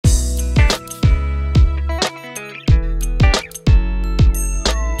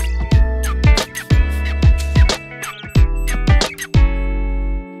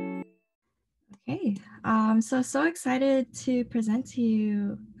So excited to present to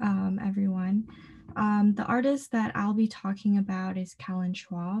you, everyone. The artist that I'll be talking about is Callen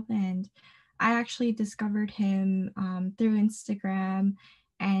Schaub, and I actually discovered him through Instagram,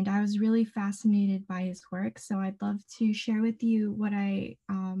 and I was really fascinated by his work. So I'd love to share with you what I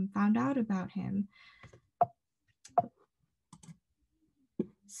found out about him.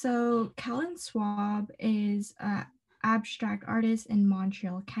 So Callen Schaub is an abstract artist in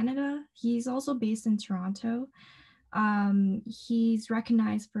Montreal, Canada. He's also based in Toronto. He's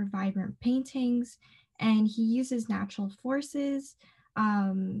recognized for vibrant paintings, and he uses natural forces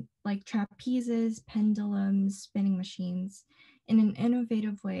like trapezes, pendulums, spinning machines in an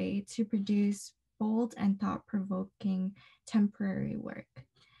innovative way to produce bold and thought-provoking temporary work.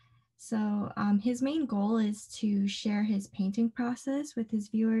 So his main goal is to share his painting process with his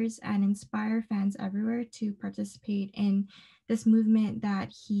viewers and inspire fans everywhere to participate in this movement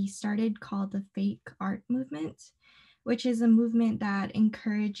that he started called the Fake Art Movement, which is a movement that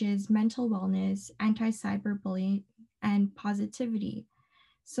encourages mental wellness, anti-cyberbullying, and positivity.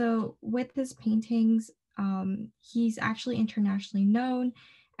 So with his paintings, he's actually internationally known,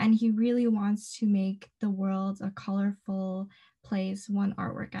 and he really wants to make the world a colorful place, one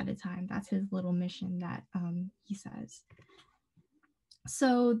artwork at a time. That's his little mission that he says.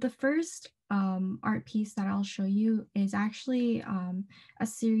 So the first art piece that I'll show you is actually a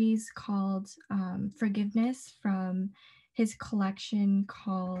series called Forgiveness from his collection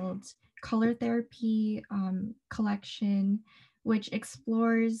called Color Therapy Collection, which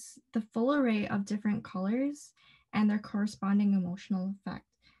explores the full array of different colors and their corresponding emotional effect.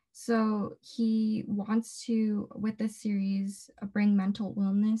 So he wants to, with this series, bring mental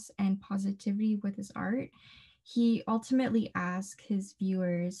wellness and positivity with his art. He ultimately asks his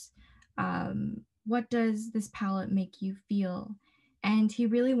viewers, what does this palette make you feel? And he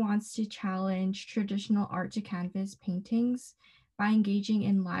really wants to challenge traditional art to canvas paintings by engaging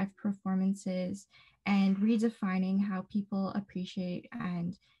in live performances and redefining how people appreciate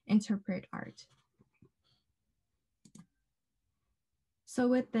and interpret art. So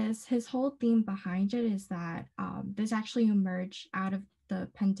with this, his whole theme behind it is that this actually emerged out of the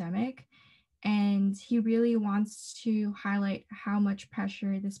pandemic, and he really wants to highlight how much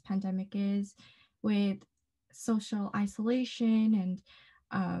pressure this pandemic is with social isolation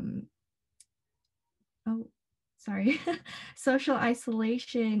and social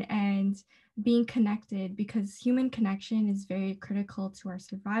isolation and being connected, because human connection is very critical to our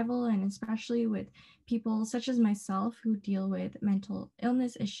survival, and especially with people such as myself who deal with mental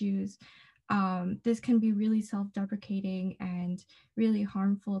illness issues. This can be really self-deprecating and really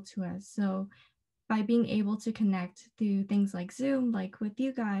harmful to us. So by being able to connect through things like Zoom, like with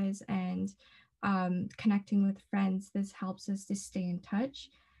you guys, and connecting with friends, this helps us to stay in touch.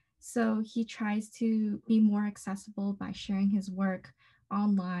 So he tries to be more accessible by sharing his work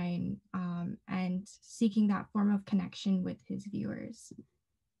online and seeking that form of connection with his viewers.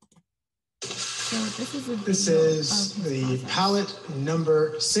 So this is the palette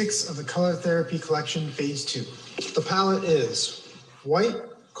number 6 of the Color Therapy Collection Phase 2. The palette is white,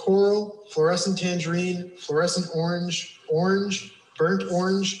 coral, fluorescent tangerine, fluorescent orange, orange, burnt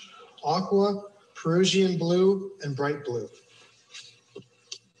orange, aqua, Peruvian blue, and bright blue.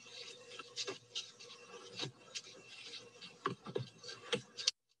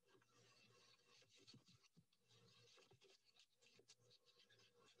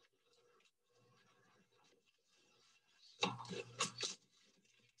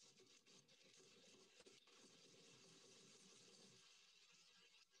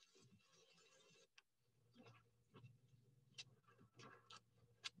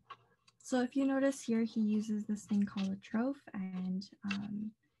 So if you notice here, he uses this thing called a trough, and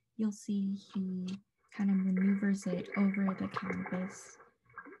you'll see he kind of maneuvers it over the canvas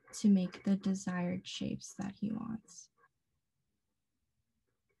to make the desired shapes that he wants.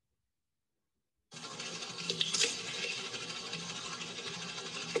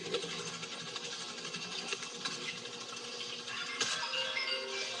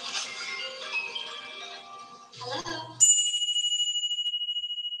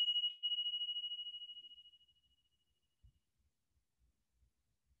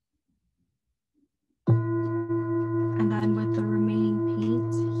 And then with the remaining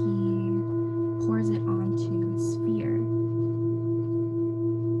paint, he pours it onto a sphere.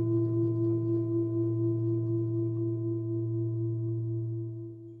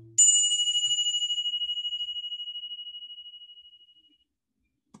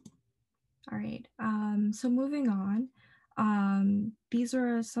 All right, so moving on, these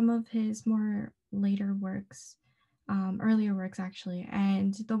are some of his more later works, earlier works actually,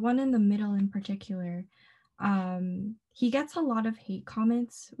 and the one in the middle in particular, He gets a lot of hate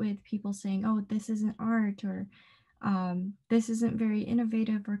comments with people saying, "Oh, this isn't art," or "This isn't very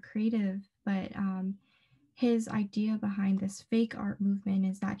innovative or creative." But his idea behind this fake art movement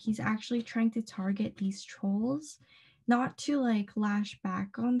is that he's actually trying to target these trolls, not to like lash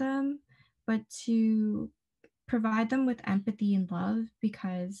back on them, but to provide them with empathy and love,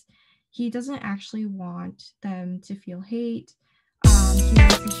 because he doesn't actually want them to feel hate. He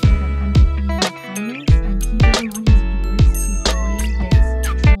wants to show them empathy and kindness, and he doesn't want his viewers to bully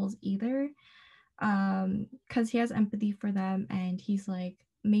his trolls either, because he has empathy for them, and he's like,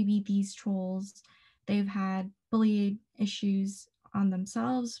 maybe these trolls, they've had bullying issues on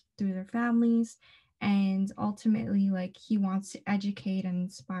themselves through their families, and ultimately like he wants to educate and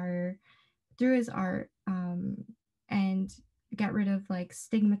inspire through his art, and get rid of like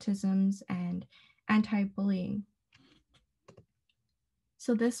stigmatisms and anti-bullying.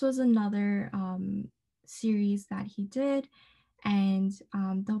 So this was another series that he did, and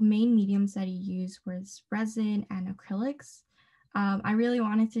the main mediums that he used was resin and acrylics. I really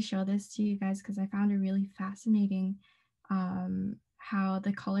wanted to show this to you guys because I found it really fascinating, how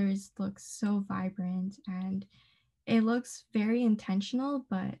the colors look so vibrant, and it looks very intentional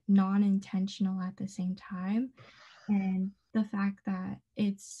but non-intentional at the same time. And the fact that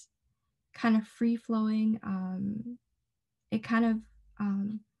it's kind of free flowing, it kind of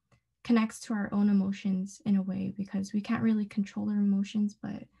um, connects to our own emotions in a way, because we can't really control our emotions,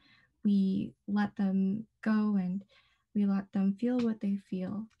 but we let them go and we let them feel what they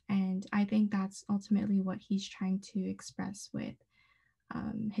feel. And I think that's ultimately what he's trying to express with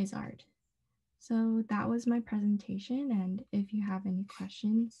his art. So that was my presentation. And if you have any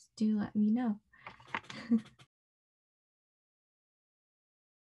questions, do let me know.